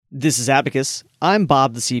This is Abacus. I'm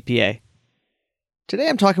Bob the CPA. Today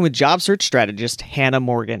I'm talking with job search strategist Hannah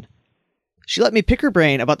Morgan. She let me pick her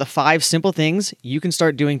brain about the 5 simple things you can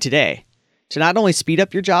start doing today to not only speed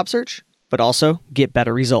up your job search, but also get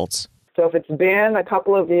better results. So if it's been a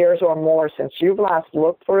couple of years or more since you've last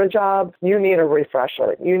looked for a job, you need a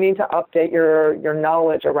refresher. You need to update your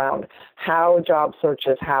knowledge around how job search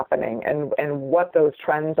is happening and what those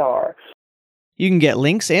trends are. You can get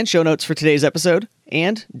links and show notes for today's episode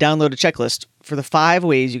and download a checklist for the 5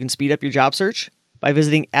 ways you can speed up your job search by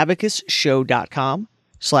visiting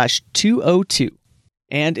abacusshow.com/202.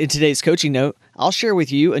 And in today's coaching note, I'll share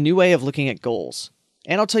with you a new way of looking at goals.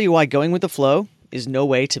 And I'll tell you why going with the flow is no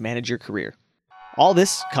way to manage your career. All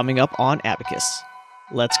this coming up on Abacus.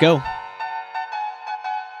 Let's go.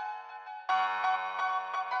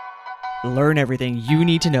 Learn everything you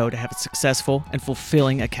need to know to have a successful and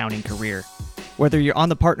fulfilling accounting career. Whether you're on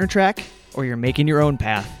the partner track or you're making your own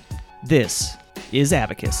path, this is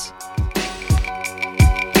Abacus.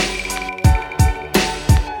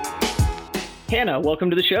 Hannah, welcome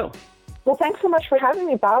to the show. Well, thanks so much for having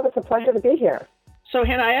me, Bob. It's a pleasure to be here. So,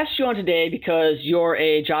 Hannah, I asked you on today because you're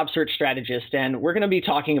a job search strategist, and we're going to be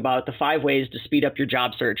talking about the 5 ways to speed up your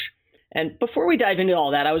job search. And before we dive into all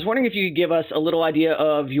that, I was wondering if you could give us a little idea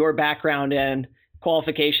of your background and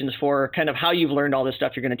qualifications for kind of how you've learned all this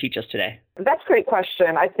stuff you're going to teach us today. That's a great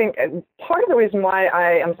question. I think part of the reason why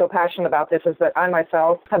I am so passionate about this is that I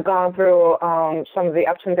myself have gone through some of the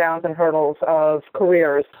ups and downs and hurdles of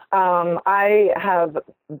careers. I have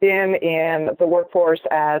been in the workforce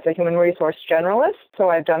as a human resource generalist,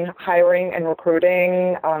 so I've done hiring and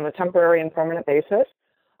recruiting on a temporary and permanent basis.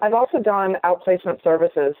 I've also done outplacement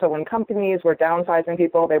services, so when companies were downsizing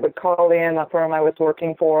people, they would call in a firm I was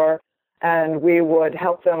working for, and we would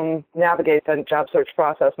help them navigate the job search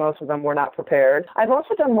process. Most of them were not prepared. I've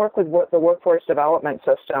also done work with the workforce development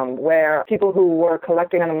system, where people who were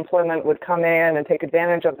collecting unemployment would come in and take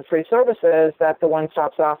advantage of the free services that the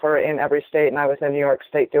one-stops offer in every state, and I was in New York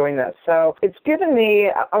State doing this. So it's given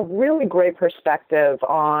me a really great perspective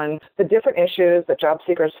on the different issues that job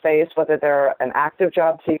seekers face, whether they're an active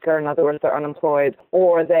job seeker, in other words, they're unemployed,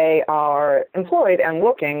 or they are employed and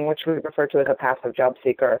looking, which we refer to as a passive job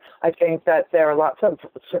seeker. I think that there are lots of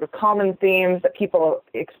sort of common themes that people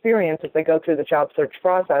experience as they go through the job search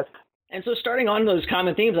process. And so starting on those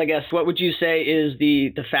common themes, I guess, what would you say is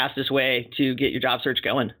the fastest way to get your job search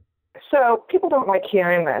going? So people don't like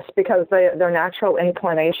hearing this because their natural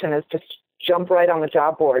inclination is just jump right on the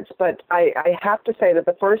job boards. But I have to say that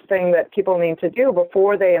the first thing that people need to do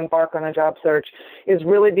before they embark on a job search is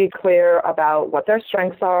really be clear about what their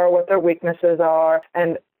strengths are, what their weaknesses are,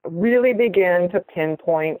 and really begin to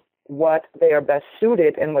pinpoint what they are best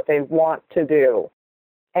suited and what they want to do.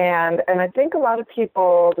 And I think a lot of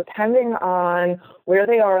people, depending on where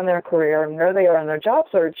they are in their career and where they are in their job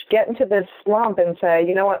search, get into this slump and say,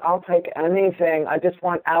 you know what, I'll take anything. I just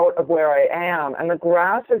want out of where I am. And the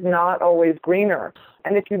grass is not always greener.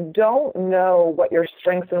 And if you don't know what your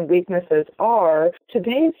strengths and weaknesses are,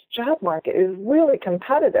 today's job market is really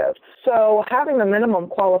competitive. So having the minimum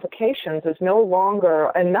qualifications is no longer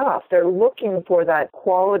enough. They're looking for that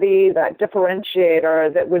quality, that differentiator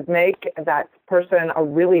that would make that person a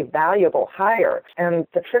really valuable hire. And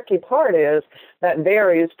the tricky part is that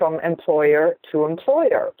varies from employer to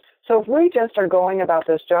employer. So if we just are going about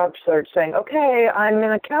this job search saying, okay, I'm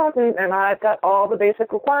an accountant and I've got all the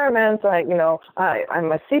basic requirements, I'm a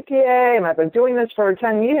CPA and I've been doing this for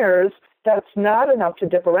 10 years, that's not enough to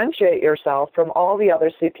differentiate yourself from all the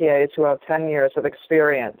other CPAs who have 10 years of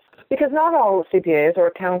experience. Because not all CPAs or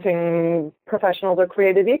accounting professionals are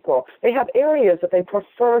created equal. They have areas that they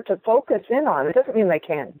prefer to focus in on. It doesn't mean they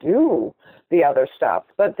can't do the other stuff,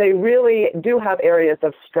 but they really do have areas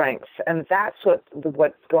of strength, and that's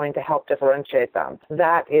what's going to help differentiate them.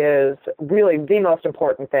 That is really the most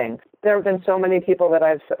important thing. There have been so many people that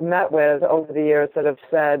I've met with over the years that have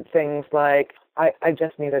said things like, I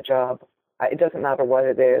just need a job. It doesn't matter what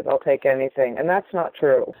it is. I'll take anything. And that's not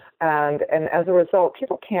true. And as a result,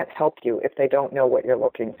 people can't help you if they don't know what you're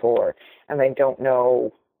looking for and they don't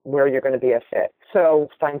know where you're going to be a fit. So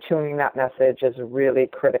fine-tuning that message is really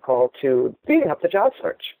critical to speeding up the job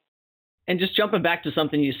search. And just jumping back to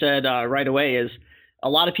something you said right away is a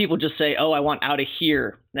lot of people just say, oh, I want out of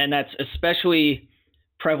here. And that's especially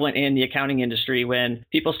prevalent in the accounting industry when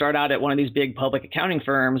people start out at one of these big public accounting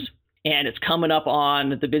firms. And it's coming up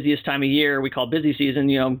on the busiest time of year we call busy season,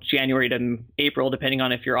 January to April, depending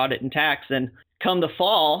on if you're audit and tax. And come the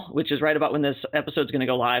fall, which is right about when this episode's going to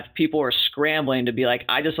go live, people are scrambling to be like,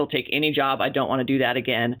 I just will take any job. I don't want to do that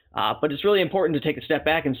again. But it's really important to take a step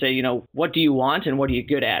back and say, what do you want and what are you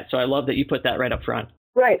good at? So I love that you put that right up front.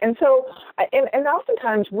 Right. And so, and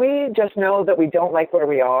oftentimes we just know that we don't like where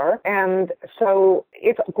we are. And so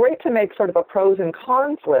it's great to make sort of a pros and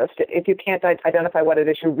cons list. If you can't identify what it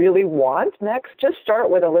is you really want next, just start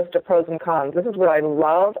with a list of pros and cons. This is what I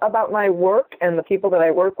love about my work and the people that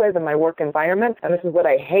I work with and my work environment. And this is what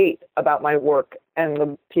I hate about my work and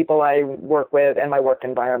the people I work with and my work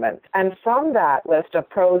environment. And from that list of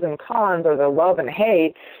pros and cons, or the love and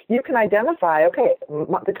hate, you can identify, okay,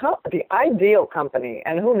 the ideal company,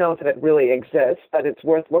 and who knows if it really exists, but it's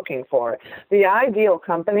worth looking for. The ideal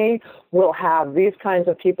company will have these kinds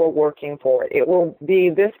of people working for it. It will be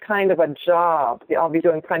this kind of a job. I'll be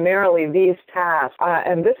doing primarily these tasks.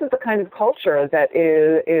 And this is the kind of culture that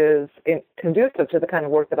is conducive to the kind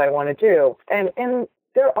of work that I want to do. And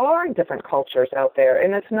there are different cultures out there,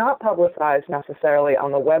 and it's not publicized necessarily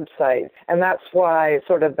on the website. And that's why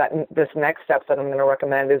sort of this next step that I'm going to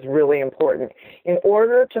recommend is really important. In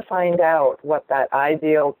order to find out what that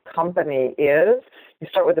ideal company is, you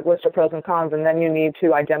start with a list of pros and cons, and then you need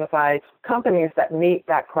to identify companies that meet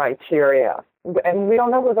that criteria. And we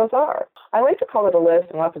don't know who those are. I like to call it a list,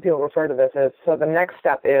 and lots of people refer to this as, so the next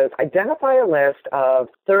step is identify a list of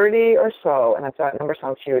 30 or so, and that number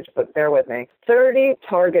sounds huge, but bear with me, 30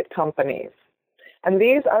 target companies. And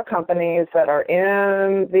these are companies that are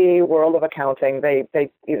in the world of accounting. They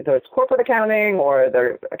either it's corporate accounting, or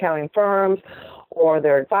they're accounting firms, or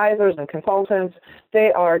they're advisors and consultants.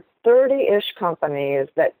 They are 30-ish companies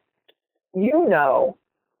that you know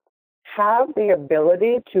have the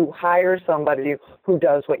ability to hire somebody who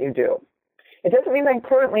does what you do. It doesn't mean they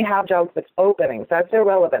currently have jobs with openings. That's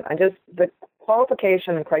irrelevant. The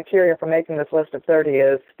qualification and criteria for making this list of 30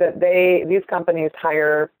 is that these companies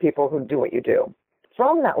hire people who do what you do.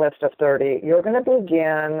 From that list of 30, you're going to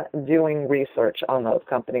begin doing research on those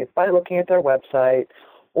companies by looking at their website,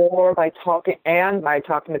 or by talking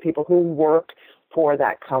to people who work for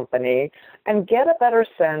that company, and get a better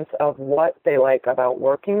sense of what they like about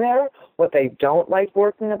working there, what they don't like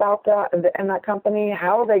working about in that company,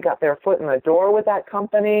 how they got their foot in the door with that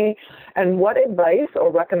company, and what advice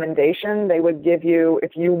or recommendation they would give you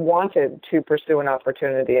if you wanted to pursue an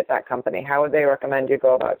opportunity at that company. How would they recommend you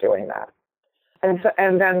go about doing that?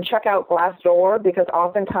 And then check out Glassdoor, because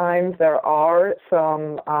oftentimes there are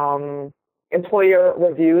some employer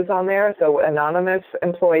reviews on there. So anonymous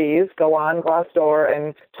employees go on Glassdoor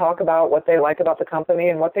and talk about what they like about the company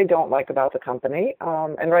and what they don't like about the company.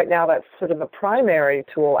 And right now that's sort of the primary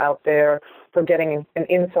tool out there for getting an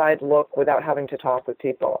inside look without having to talk with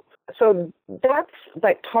people. So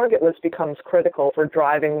that target list becomes critical for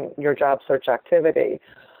driving your job search activity.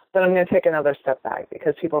 But I'm going to take another step back,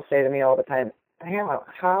 because people say to me all the time,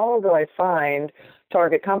 how do I find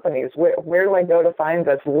target companies? Where do I go to find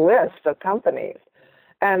this list of companies?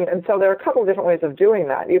 And so there are a couple of different ways of doing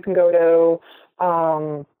that. You can go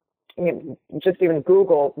to just even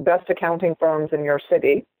Google best accounting firms in your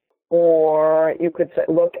city, or you could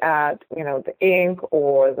look at the Inc.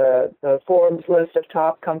 or the Forbes list of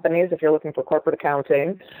top companies if you're looking for corporate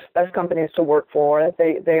accounting, best companies to work for.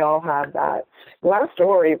 They all have that.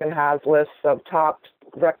 Glassdoor even has lists of top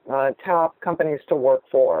companies to work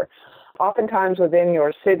for. Oftentimes within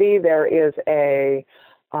your city, there is a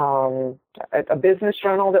business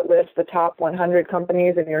journal that lists the top 100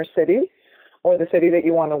 companies in your city, or the city that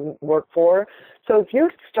you want to work for. So if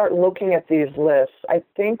you start looking at these lists, I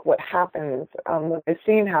think what happens, what I've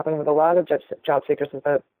seen happen with a lot of job seekers, is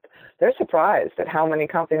that they're surprised at how many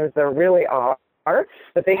companies there really are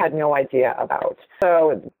that they had no idea about.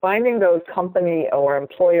 So finding those company or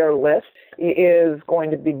employer lists is going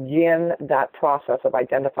to begin that process of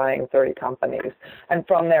identifying 30 companies. And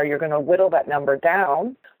from there, you're going to whittle that number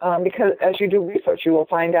down, because as you do research, you will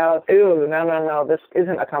find out, no, this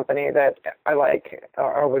isn't a company that I like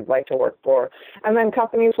or would like to work for. And then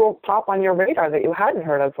companies will pop on your radar that you hadn't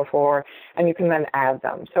heard of before, and you can then add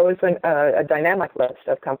them. So it's a dynamic list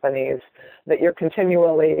of companies that you're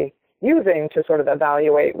continually using to sort of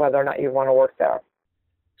evaluate whether or not you want to work there.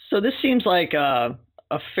 So this seems like a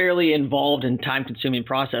fairly involved and time-consuming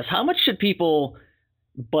process. How much should people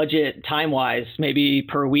budget time-wise, maybe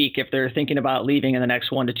per week, if they're thinking about leaving in the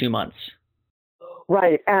next 1 to 2 months?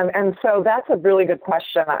 Right, and so that's a really good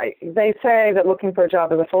question. They say that looking for a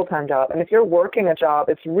job is a full-time job, and if you're working a job,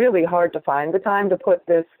 it's really hard to find the time to put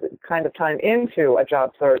this kind of time into a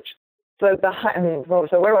job search. So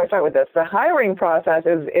where do I start with this? The hiring process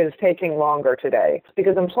is taking longer today,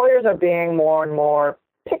 because employers are being more and more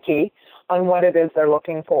picky on what it is they're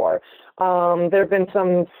looking for. There have been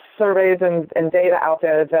some surveys and data out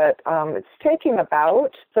there that it's taking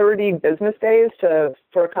about 30 business days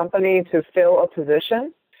for a company to fill a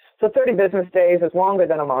position. So 30 business days is longer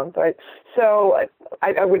than a month, right? So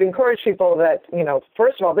I would encourage people that,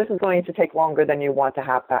 first of all, this is going to take longer than you want to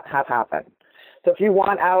have happen. So if you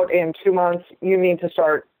want out in 2 months, you need to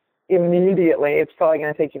start immediately. It's probably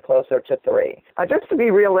going to take you closer to 3, just to be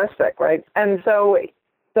realistic, right? And so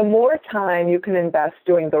the more time you can invest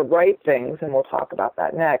doing the right things, and we'll talk about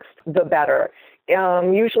that next, the better.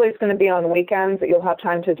 Usually it's going to be on weekends that you'll have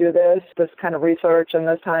time to do this kind of research and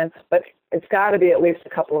this time, but it's got to be at least a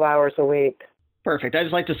couple of hours a week. Perfect. I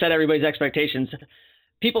just like to set everybody's expectations.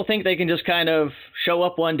 People think they can just kind of show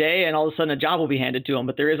up one day and all of a sudden a job will be handed to them,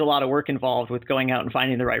 but there is a lot of work involved with going out and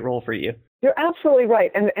finding the right role for you. You're absolutely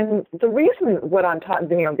right. And the reason what I'm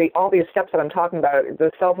talking, all these steps that I'm talking about,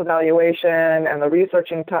 the self-evaluation and the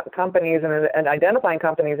researching companies and identifying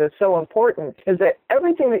companies is so important, is that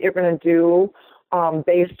everything that you're going to do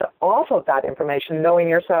based off of that information, knowing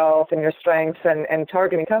yourself and your strengths and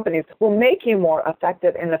targeting companies will make you more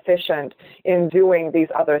effective and efficient in doing these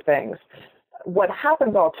other things. What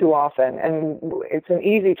happens all too often, and it's an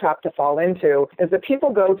easy trap to fall into, is that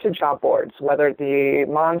people go to job boards, whether it be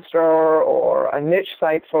Monster or a niche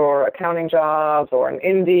site for accounting jobs or an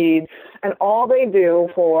Indeed, and all they do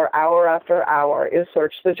for hour after hour is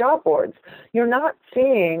search the job boards. You're not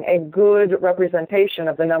seeing a good representation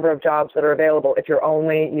of the number of jobs that are available if you're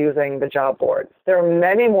only using the job boards. There are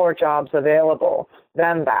many more jobs available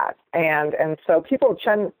than that, and so people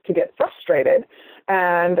tend to get frustrated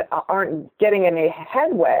and aren't getting any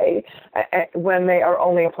headway when they are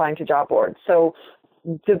only applying to job boards. So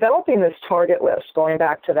developing this target list, going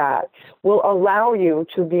back to that, will allow you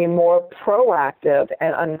to be more proactive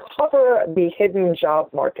and uncover the hidden job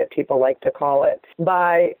market, people like to call it,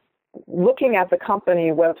 by looking at the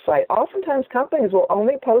company website. Oftentimes companies will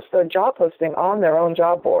only post their job posting on their own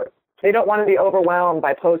job board. They don't want to be overwhelmed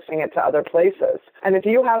by posting it to other places. And if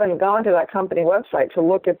you haven't gone to that company website to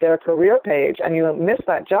look at their career page and you miss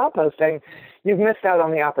that job posting, you've missed out on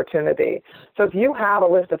the opportunity. So if you have a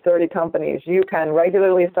list of 30 companies, you can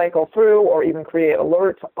regularly cycle through or even create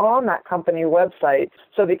alerts on that company website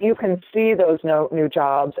so that you can see those new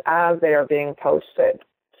jobs as they are being posted.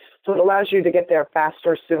 So it allows you to get there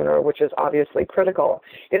faster, sooner, which is obviously critical.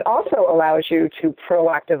 It also allows you to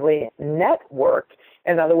proactively network.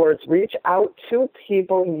 In other words, reach out to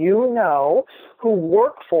people you know who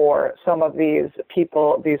work for some of these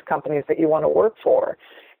companies that you want to work for.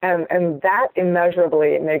 And that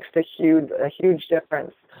immeasurably makes a huge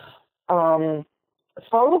difference. A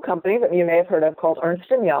small little company that you may have heard of called Ernst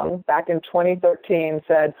 & Young back in 2013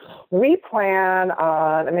 said, we plan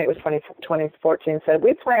on, I mean it was 2014, said,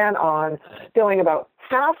 we plan on filling about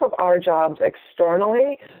half of our jobs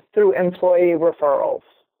externally through employee referrals.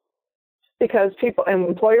 Because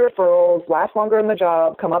employee referrals last longer in the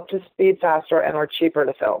job, come up to speed faster, and are cheaper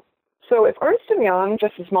to fill. So if Ernst & Young,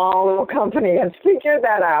 just a small little company, has figured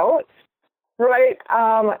that out, right,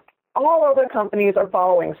 all other companies are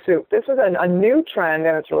following suit. This is a new trend,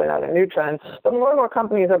 and it's really not a new trend, but more and more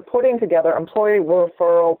companies are putting together employee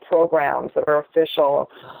referral programs that are official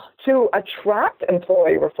to attract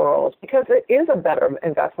employee referrals because it is a better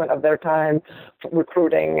investment of their time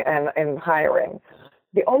recruiting and hiring.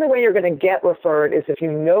 The only way you're going to get referred is if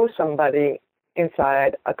you know somebody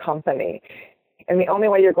inside a company. And the only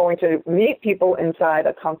way you're going to meet people inside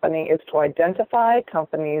a company is to identify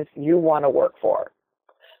companies you want to work for.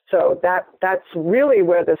 So that's really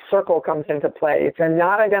where this circle comes into play. If you're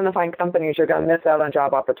not identifying companies, you're going to miss out on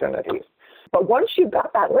job opportunities. But once you've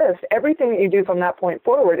got that list, everything that you do from that point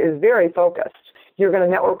forward is very focused. You're going to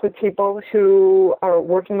network with people who are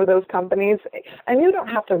working with those companies, and you don't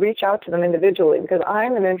have to reach out to them individually because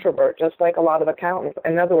I'm an introvert, just like a lot of accountants.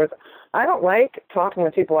 In other words, I don't like talking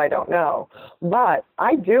with people I don't know, but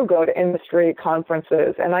I do go to industry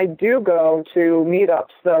conferences, and I do go to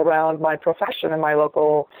meetups around my profession in my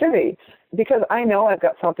local city because I know I've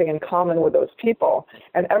got something in common with those people,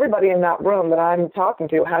 and everybody in that room that I'm talking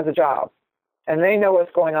to has a job. And they know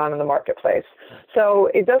what's going on in the marketplace.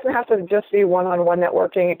 So it doesn't have to just be one-on-one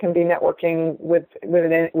networking. It can be networking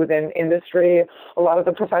within industry. A lot of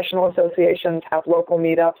the professional associations have local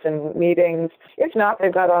meetups and meetings. If not,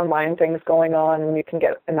 they've got online things going on, and you can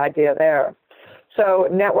get an idea there. So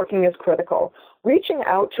networking is critical. Reaching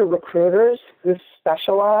out to recruiters who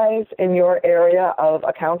specialize in your area of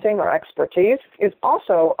accounting or expertise is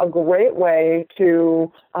also a great way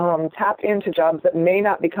to tap into jobs that may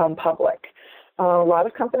not become public. A lot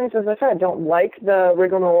of companies, as I said, don't like the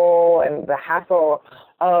rigmarole and the hassle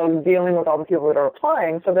of dealing with all the people that are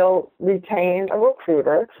applying, so they'll retain a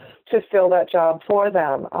recruiter to fill that job for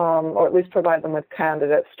them, or at least provide them with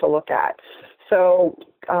candidates to look at. So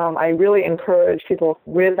I really encourage people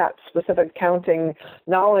with that specific accounting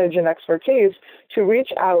knowledge and expertise to reach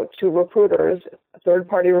out to recruiters,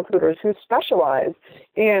 third-party recruiters who specialize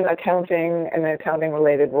in accounting and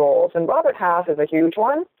accounting-related roles. And Robert Half is a huge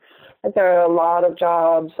one. There are a lot of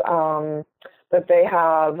jobs that they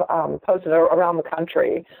have posted around the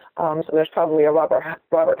country. So there's probably a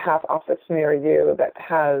Robert Half office near you that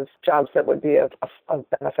has jobs that would be of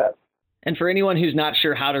benefit. And for anyone who's not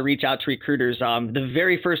sure how to reach out to recruiters, the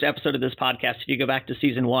very first episode of this podcast, if you go back to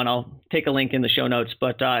season 1, I'll take a link in the show notes,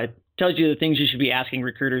 but it tells you the things you should be asking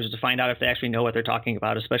recruiters to find out if they actually know what they're talking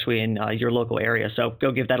about, especially in your local area. So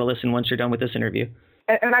go give that a listen once you're done with this interview.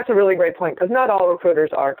 And that's a really great point, because not all recruiters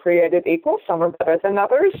are created equal. Some are better than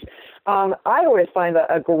others. I always find that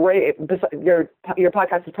your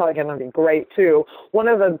podcast is probably going to be great too. One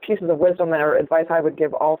of the pieces of wisdom or advice I would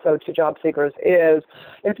give also to job seekers is,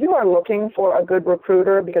 if you are looking for a good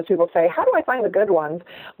recruiter, because people say, how do I find the good ones?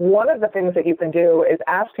 One of the things that you can do is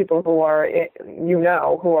ask people who are,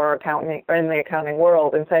 who are in the accounting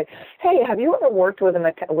world, and say, hey, have you ever worked with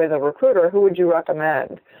a recruiter? Who would you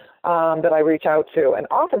recommend that I reach out to? And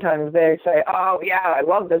oftentimes they say, oh, yeah, I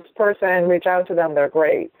love this person. Reach out to them. They're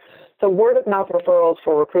great. So word of mouth referrals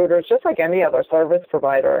for recruiters, just like any other service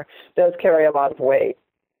provider, does carry a lot of weight.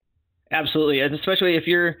 Absolutely. And especially if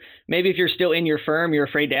you're still in your firm, you're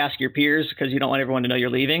afraid to ask your peers because you don't want everyone to know you're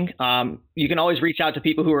leaving. You can always reach out to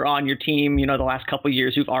people who are on your team, the last couple of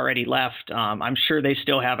years who've already left. I'm sure they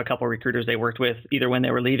still have a couple of recruiters they worked with either when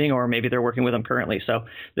they were leaving or maybe they're working with them currently. So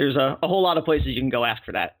there's a whole lot of places you can go ask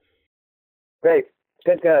for that. Great.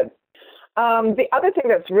 Good. The other thing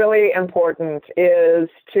that's really important is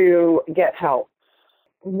to get help.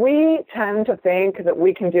 We tend to think that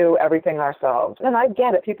we can do everything ourselves. And I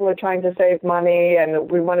get it. People are trying to save money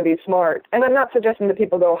and we want to be smart. And I'm not suggesting that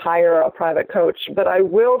people go hire a private coach, but I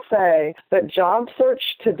will say that job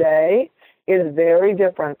search today is very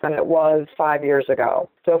different than it was 5 years ago.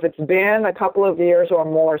 So if it's been a couple of years or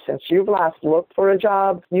more since you've last looked for a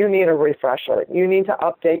job, you need a refresher. You need to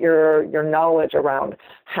update your knowledge around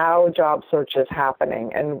how job search is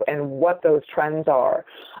happening and what those trends are.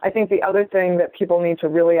 I think the other thing that people need to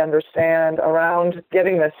really understand around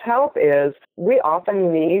getting this help is we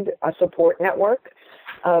often need a support network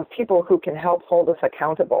of people who can help hold us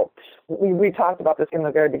accountable. We talked about this in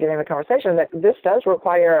the very beginning of the conversation, that this does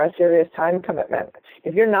require a serious time commitment.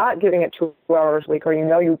 If you're not giving it 2 hours a week, or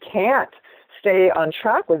you can't stay on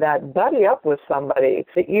track with that, buddy up with somebody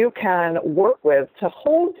that you can work with to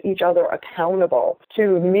hold each other accountable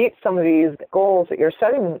to meet some of these goals that you're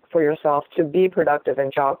setting for yourself to be productive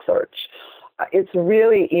in job search. It's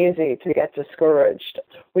really easy to get discouraged.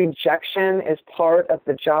 Rejection is part of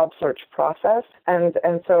the job search process. And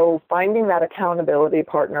so finding that accountability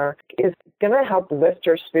partner is going to help lift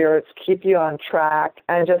your spirits, keep you on track,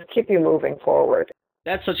 and just keep you moving forward.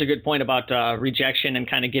 That's such a good point about rejection and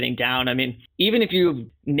kind of getting down. I mean, even if you've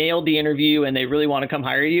nailed the interview and they really want to come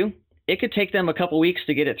hire you, it could take them a couple weeks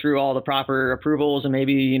to get it through all the proper approvals, and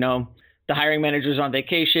maybe, the hiring manager's on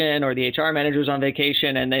vacation or the HR manager's on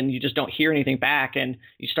vacation, and then you just don't hear anything back, and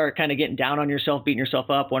you start kind of getting down on yourself, beating yourself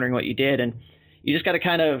up, wondering what you did. And you just got to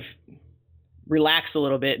kind of relax a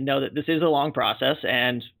little bit and know that this is a long process,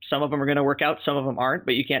 and some of them are going to work out, some of them aren't,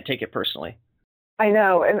 but you can't take it personally. I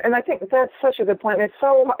know, and I think that's such a good point. It's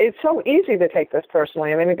so easy to take this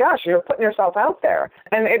personally. I mean, gosh, you're putting yourself out there,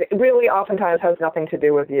 and it really oftentimes has nothing to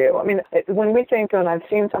do with you. I mean, when we think, and I've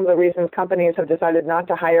seen some of the reasons companies have decided not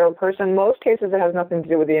to hire a person, most cases it has nothing to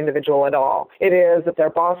do with the individual at all. It is that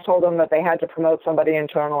their boss told them that they had to promote somebody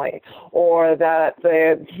internally, or that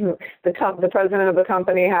the president of the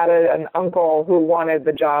company had an uncle who wanted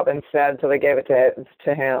the job instead, so they gave it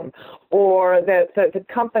to him, or that the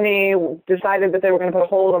company decided that they were going to put a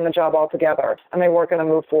hold on the job altogether and they weren't going to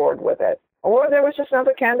move forward with it. Or there was just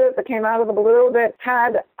another candidate that came out of the blue that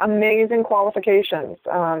had amazing qualifications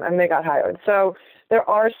and they got hired. So there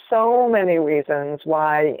are so many reasons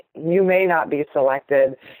why you may not be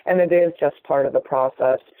selected, and it is just part of the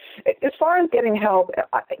process. As far as getting help,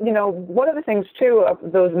 one of the things too, of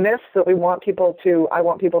those myths that I want people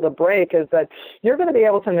to break, is that you're going to be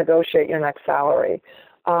able to negotiate your next salary.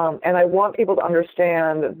 And I want people to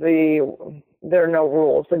understand there are no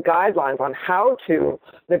rules, the guidelines on how to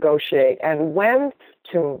negotiate and when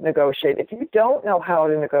to negotiate. If you don't know how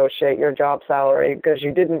to negotiate your job salary because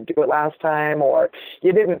you didn't do it last time or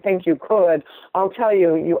you didn't think you could, I'll tell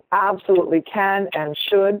you, you absolutely can and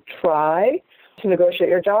should try to negotiate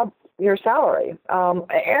your salary, or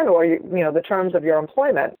the terms of your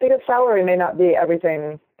employment, because salary may not be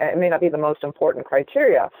everything. It may not be the most important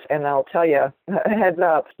criteria. And I'll tell you, heads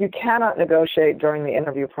up, you cannot negotiate during the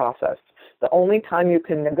interview process. The only time you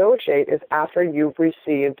can negotiate is after you've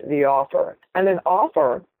received the offer. And an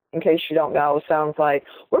offer, in case you don't know, sounds like,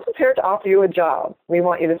 we're prepared to offer you a job. We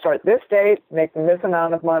want you to start this date, make this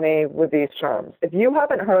amount of money with these terms. If you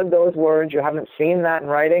haven't heard those words, you haven't seen that in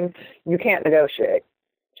writing, you can't negotiate.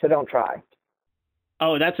 So don't try.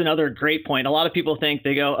 Oh, that's another great point. A lot of people think,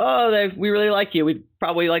 they go, we really like you. We'd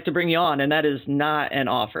probably like to bring you on. And that is not an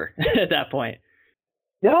offer at that point.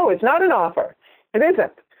 No, it's not an offer. It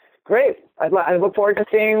isn't. Great. I look forward to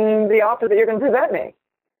seeing the offer that you're going to present me.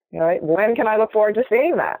 All right. When can I look forward to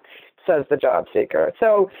seeing that? Says the job seeker.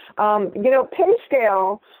 So,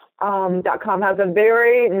 PayScale.com has a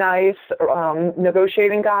very nice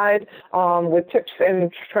negotiating guide with tips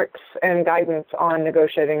and tricks and guidance on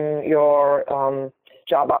negotiating your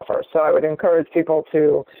job offer. So I would encourage people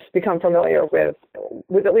to become familiar with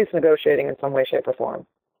at least negotiating in some way, shape, or form.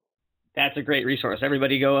 That's a great resource.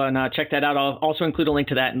 Everybody go and check that out. I'll also include a link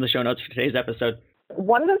to that in the show notes for today's episode.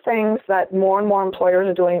 One of the things that more and more employers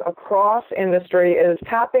are doing across industry is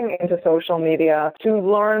tapping into social media to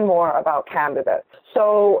learn more about candidates.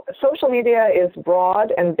 So social media is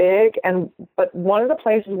broad and big, but one of the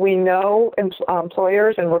places we know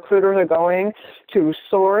employers and recruiters are going to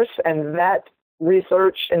source and vet,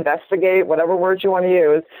 research, investigate, whatever words you want to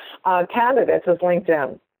use, candidates is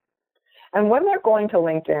LinkedIn. And when they're going to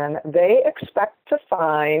LinkedIn, they expect to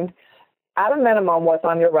find, at a minimum, what's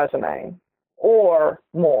on your resume, or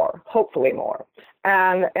more, hopefully more.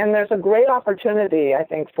 And there's a great opportunity, I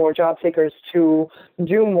think, for job seekers to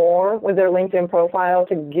do more with their LinkedIn profile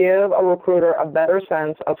to give a recruiter a better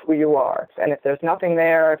sense of who you are. And if there's nothing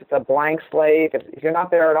there, if it's a blank slate, if you're not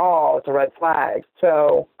there at all, it's a red flag.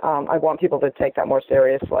 So I want people to take that more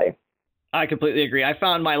seriously. I completely agree. I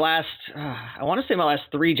found my last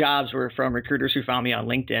 3 jobs were from recruiters who found me on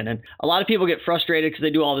LinkedIn. And a lot of people get frustrated because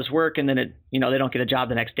they do all this work and then they don't get a job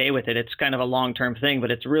the next day with it. It's kind of a long-term thing,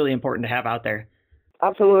 but it's really important to have out there.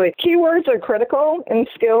 Absolutely. Keywords are critical in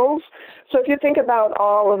skills. So if you think about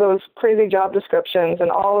all of those crazy job descriptions and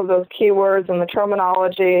all of those keywords and the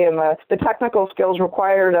terminology and the technical skills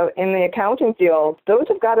required in the accounting field, those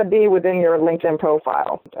have got to be within your LinkedIn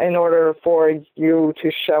profile in order for you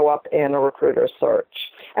to show up in a recruiter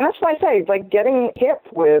search. And that's why I say, like, getting hip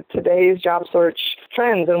with today's job search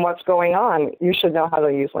trends and what's going on, you should know how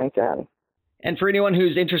to use LinkedIn. And for anyone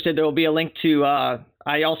who's interested, there will be a link to,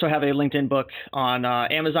 I also have a LinkedIn book on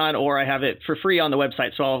Amazon, or I have it for free on the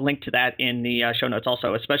website. So I'll link to that in the show notes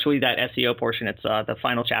also, especially that SEO portion. It's the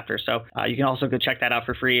final chapter. So you can also go check that out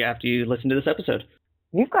for free after you listen to this episode.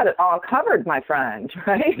 You've got it all covered, my friend,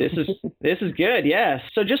 right? This is good, yes.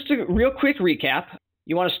 So just a real quick recap.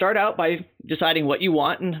 You want to start out by deciding what you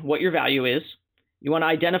want and what your value is. You want to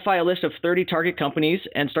identify a list of 30 target companies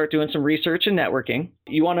and start doing some research and networking.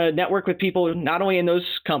 You want to network with people not only in those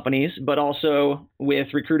companies, but also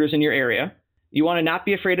with recruiters in your area. You want to not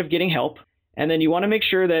be afraid of getting help. And then you want to make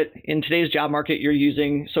sure that in today's job market, you're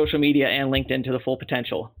using social media and LinkedIn to the full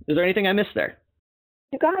potential. Is there anything I missed there?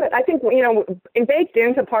 You got it. I think, baked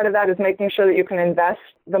into part of that is making sure that you can invest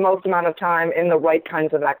the most amount of time in the right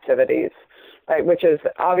kinds of activities. Right, which is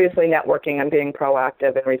obviously networking and being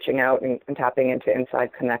proactive and reaching out and tapping into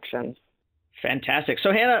inside connections. Fantastic.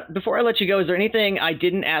 So Hannah, before I let you go, is there anything I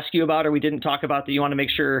didn't ask you about or we didn't talk about that you want to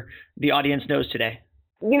make sure the audience knows today?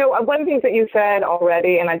 One of the things that you said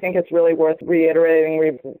already, and I think it's really worth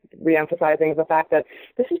reiterating, re-emphasizing, is the fact that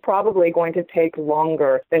this is probably going to take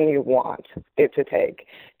longer than you want it to take.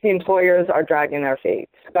 The employers are dragging their feet.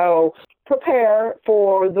 So prepare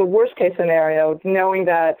for the worst case scenario, knowing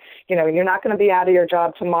that, you're not going to be out of your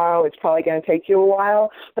job tomorrow. It's probably going to take you a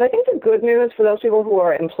while. But I think the good news for those people who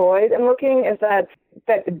are employed and looking is that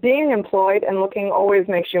being employed and looking always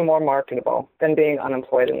makes you more marketable than being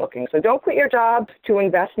unemployed and looking. So don't quit your job to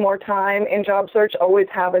invest more time in job search. Always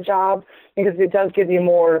have a job, because it does give you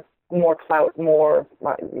more clout,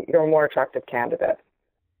 you're a more attractive candidate.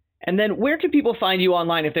 And then where can people find you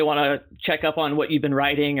online if they want to check up on what you've been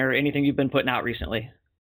writing or anything you've been putting out recently?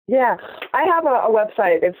 Yeah, I have a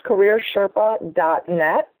website. It's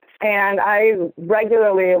careersherpa.net. And I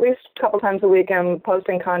regularly, at least a couple times a week, am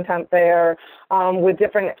posting content there with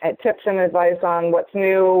different tips and advice on what's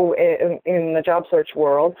new in the job search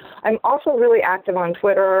world. I'm also really active on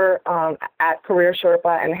Twitter at Career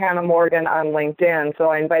Sherpa and Hannah Morgan on LinkedIn. So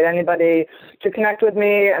I invite anybody to connect with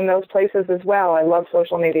me in those places as well. I love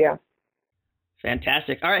social media.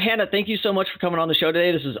 Fantastic. All right, Hannah, thank you so much for coming on the show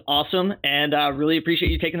today. This is awesome, and really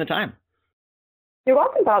appreciate you taking the time. You're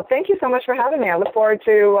welcome, Bob. Thank you so much for having me. I look forward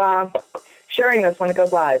to sharing this when it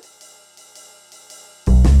goes live.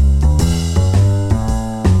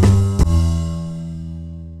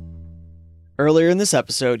 Earlier in this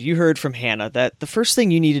episode, you heard from Hannah that the first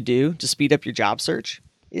thing you need to do to speed up your job search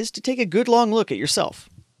is to take a good long look at yourself,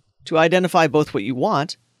 to identify both what you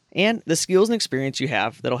want and the skills and experience you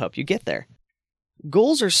have that'll help you get there.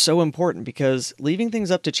 Goals are so important because leaving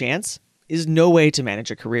things up to chance is no way to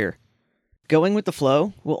manage a career. Going with the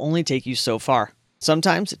flow will only take you so far.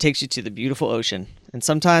 Sometimes it takes you to the beautiful ocean, and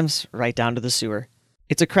sometimes right down to the sewer.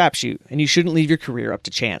 It's a crapshoot, and you shouldn't leave your career up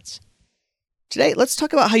to chance. Today, let's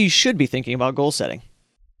talk about how you should be thinking about goal setting.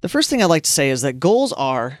 The first thing I'd like to say is that goals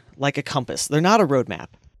are like a compass. They're not a roadmap.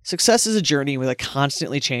 Success is a journey with a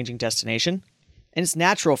constantly changing destination, and it's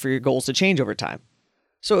natural for your goals to change over time.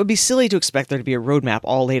 So it would be silly to expect there to be a roadmap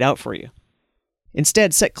all laid out for you.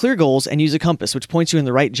 Instead, set clear goals and use a compass which points you in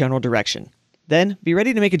the right general direction. Then, be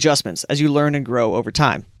ready to make adjustments as you learn and grow over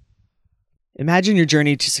time. Imagine your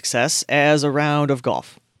journey to success as a round of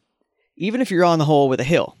golf. Even if you're on the hole with a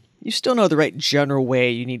hill, you still know the right general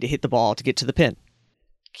way you need to hit the ball to get to the pin.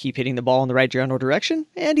 Keep hitting the ball in the right general direction,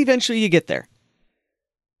 and eventually you get there.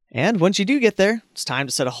 And once you do get there, it's time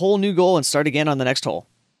to set a whole new goal and start again on the next hole.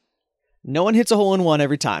 No one hits a hole-in-one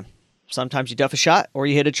every time. Sometimes you duff a shot or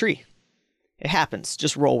you hit a tree. It happens.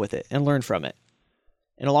 Just roll with it and learn from it.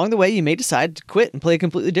 And along the way, you may decide to quit and play a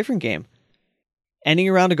completely different game. Ending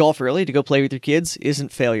a round of golf early to go play with your kids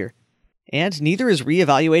isn't failure. And neither is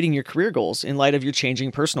reevaluating your career goals in light of your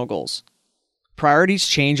changing personal goals. Priorities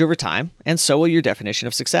change over time, and so will your definition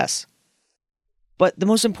of success. But the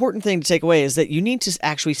most important thing to take away is that you need to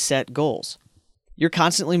actually set goals. You're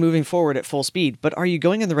constantly moving forward at full speed, but are you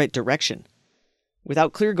going in the right direction?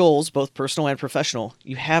 Without clear goals, both personal and professional,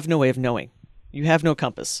 you have no way of knowing. You have no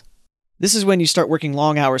compass. This is when you start working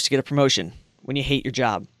long hours to get a promotion, when you hate your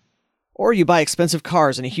job. Or you buy expensive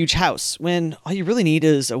cars and a huge house, when all you really need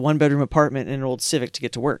is a one-bedroom apartment and an old Civic to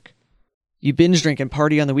get to work. You binge drink and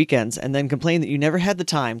party on the weekends and then complain that you never had the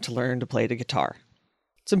time to learn to play the guitar.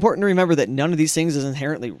 It's important to remember that none of these things is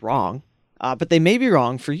inherently wrong, but they may be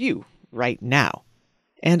wrong for you right now.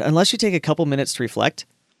 And unless you take a couple minutes to reflect,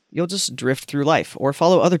 you'll just drift through life or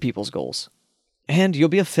follow other people's goals. And you'll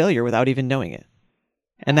be a failure without even knowing it.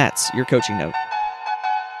 And that's your coaching note.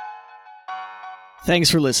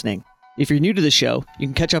 Thanks for listening. If you're new to the show, you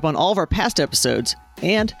can catch up on all of our past episodes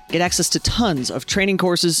and get access to tons of training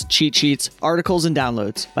courses, cheat sheets, articles, and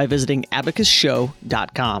downloads by visiting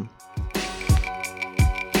abacusshow.com.